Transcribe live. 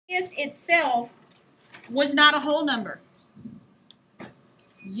radius itself was not a whole number.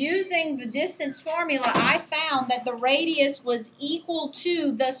 Using the distance formula, I found that the radius was equal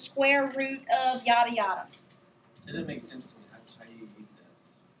to the square root of yada yada. It doesn't make sense to me. How do you use that?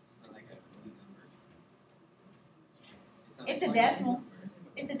 It's not like a complete number. It's a decimal.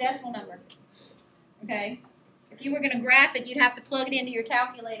 It's a decimal number. Okay? If you were going to graph it, you'd have to plug it into your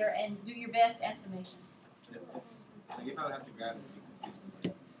calculator and do your best estimation. Like if I would have to graph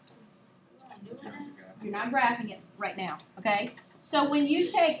it, You're not graphing it right now, okay? So when you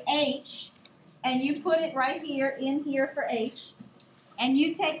take H and you put it right here in here for H, and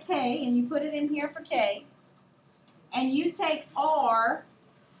you take K and you put it in here for K, and you take R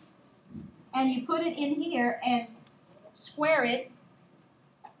and you put it in here and square it,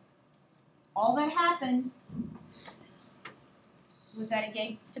 all that happened was that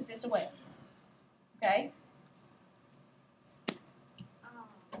it took this away, okay?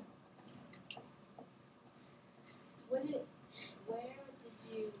 Where did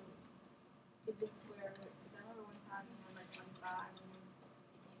you get the square root? Because I remember one time you had like 25 and then it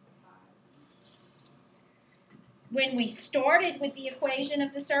became 5. When we started with the equation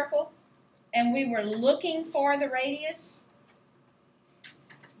of the circle and we were looking for the radius,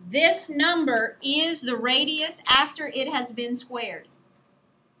 this number is the radius after it has been squared.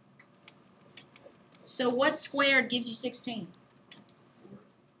 So what squared gives you 16?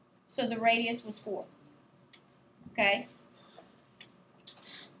 So the radius was 4. Okay?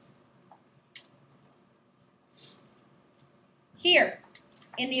 Here,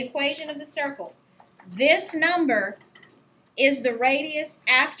 in the equation of the circle, this number is the radius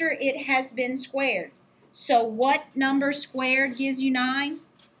after it has been squared. So what number squared gives you 9?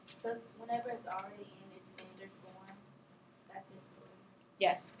 So whenever it's already in its standard form, that's its square.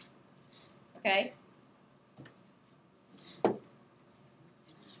 Yes. Okay?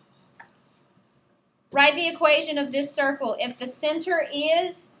 Write the equation of this circle. If the center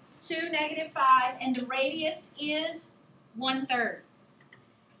is 2, negative 5, and the radius is 1/3,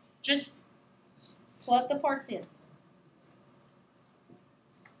 just plug the parts in.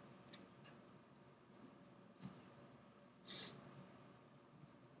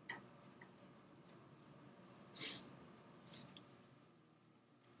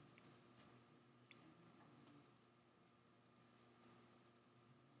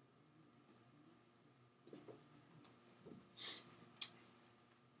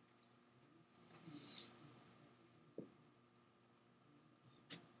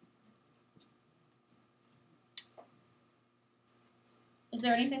 Is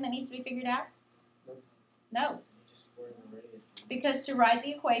there anything that needs to be figured out? No. Because to write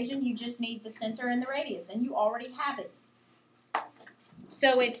the equation, you just need the center and the radius, and you already have it.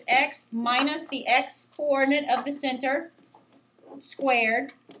 So it's x minus the x coordinate of the center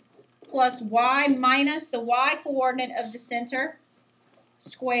squared plus y minus the y coordinate of the center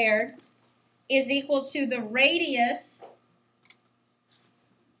squared is equal to the radius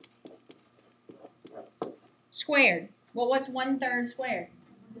squared. Well, what's 1/3 squared?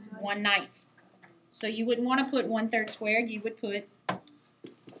 1/9. So you wouldn't want to put 1/3 squared. You would put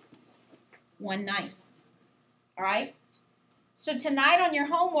 1/9. All right? So tonight on your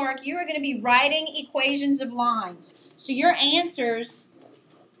homework, you are going to be writing equations of lines. So your answers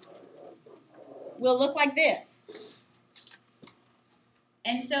will look like this.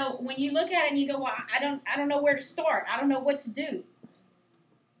 And so when you look at it and you go, well, I don't know where to start. I don't know what to do.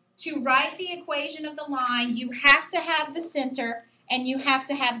 To write the equation of the line, you have to have the center and you have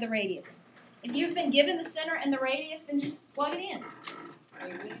to have the radius. If you've been given the center and the radius, then just plug it in.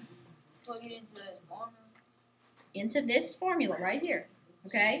 Plug it into the formula. Into this formula right here.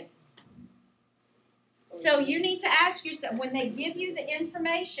 Okay? So you need to ask yourself, when they give you the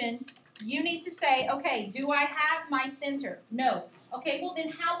information, you need to say, okay, do I have my center? No. Okay, well then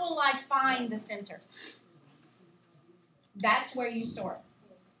how will I find the center? That's where you start.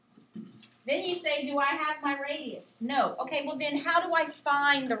 Then you say, do I have my radius? No. Okay, well then how do I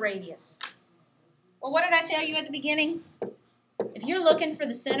find the radius? Well, what did I tell you at the beginning? If you're looking for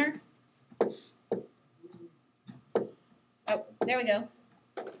the center, oh, there we go.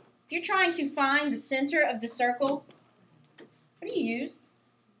 If you're trying to find the center of the circle, what do you use?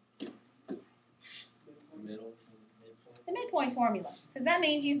 The midpoint formula, because that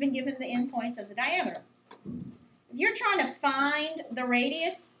means you've been given the endpoints of the diameter. If you're trying to find the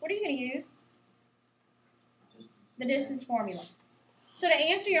radius, what are you going to use? The distance formula. So to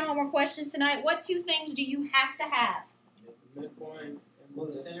answer your homework questions tonight, what 2 things do you have to have? Midpoint, well,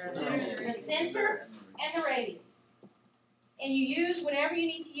 the center and the radius. The center and the radius. And you use whatever you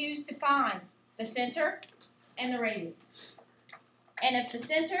need to use to find the center and the radius. And if the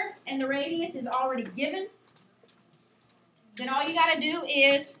center and the radius is already given, then all you got to do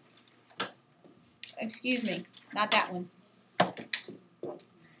is, excuse me, not that one.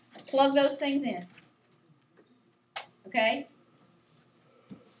 Plug those things in. Okay?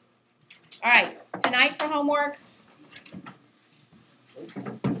 All right, tonight for homework.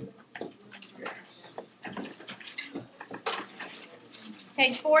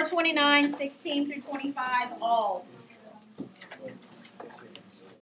 Page 429, 16 through 25, all.